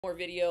More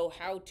video,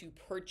 how to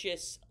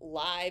purchase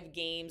live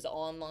games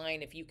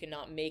online if you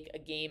cannot make a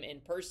game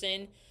in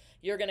person.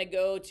 You're going to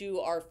go to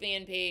our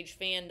fan page,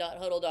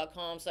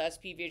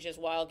 fan.hudl.com/PVHS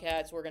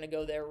Wildcats. We're going to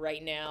go there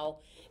right now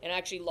and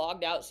actually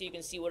logged out so you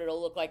can see what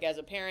it'll look like as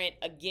a parent.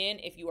 Again,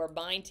 if you are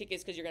buying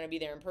tickets because you're going to be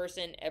there in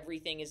person,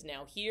 everything is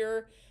now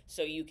here.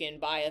 So you can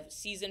buy a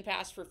season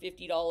pass for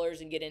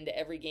 $50 and get into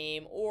every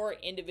game, or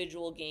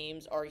individual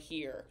games are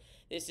here.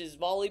 This is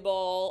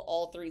volleyball,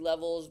 all 3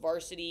 levels,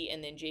 varsity,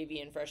 and then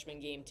JV and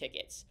freshman game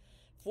tickets.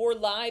 For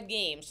live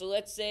games, so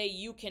let's say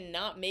you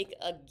cannot make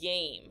a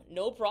game,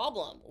 no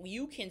problem.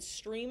 You can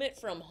stream it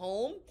from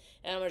home,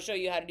 and I'm going to show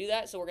you how to do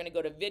that. So we're going to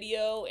go to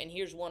video, and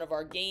here's one of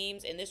our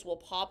games, and this will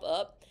pop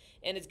up,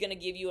 and it's going to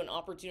give you an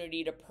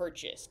opportunity to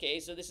purchase,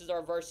 okay? So this is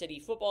our varsity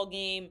football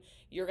game.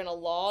 You're going to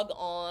log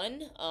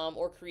on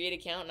or create an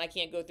account, and I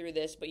can't go through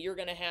this, but you're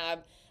going to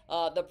have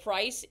the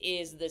price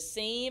is the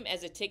same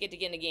as a ticket to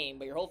get in a game,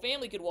 but your whole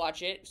family could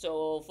watch it.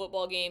 So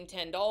football game,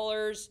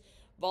 $10.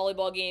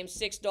 Volleyball game,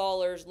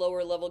 $6,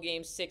 lower level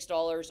game,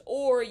 $6,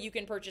 or you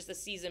can purchase the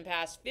season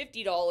pass,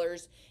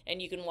 $50,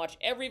 and you can watch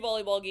every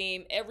volleyball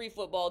game, every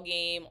football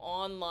game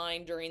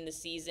online during the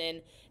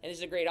season. And this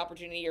is a great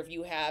opportunity if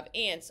you have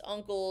aunts,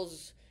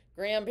 uncles,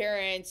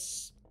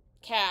 grandparents,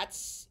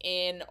 cats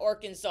in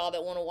Arkansas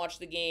that want to watch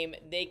the game.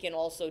 They can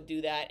also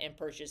do that and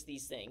purchase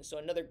these things. So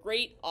another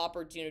great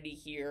opportunity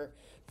here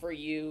for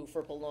you,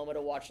 for Paloma,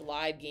 to watch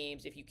live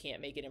games if you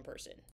can't make it in person.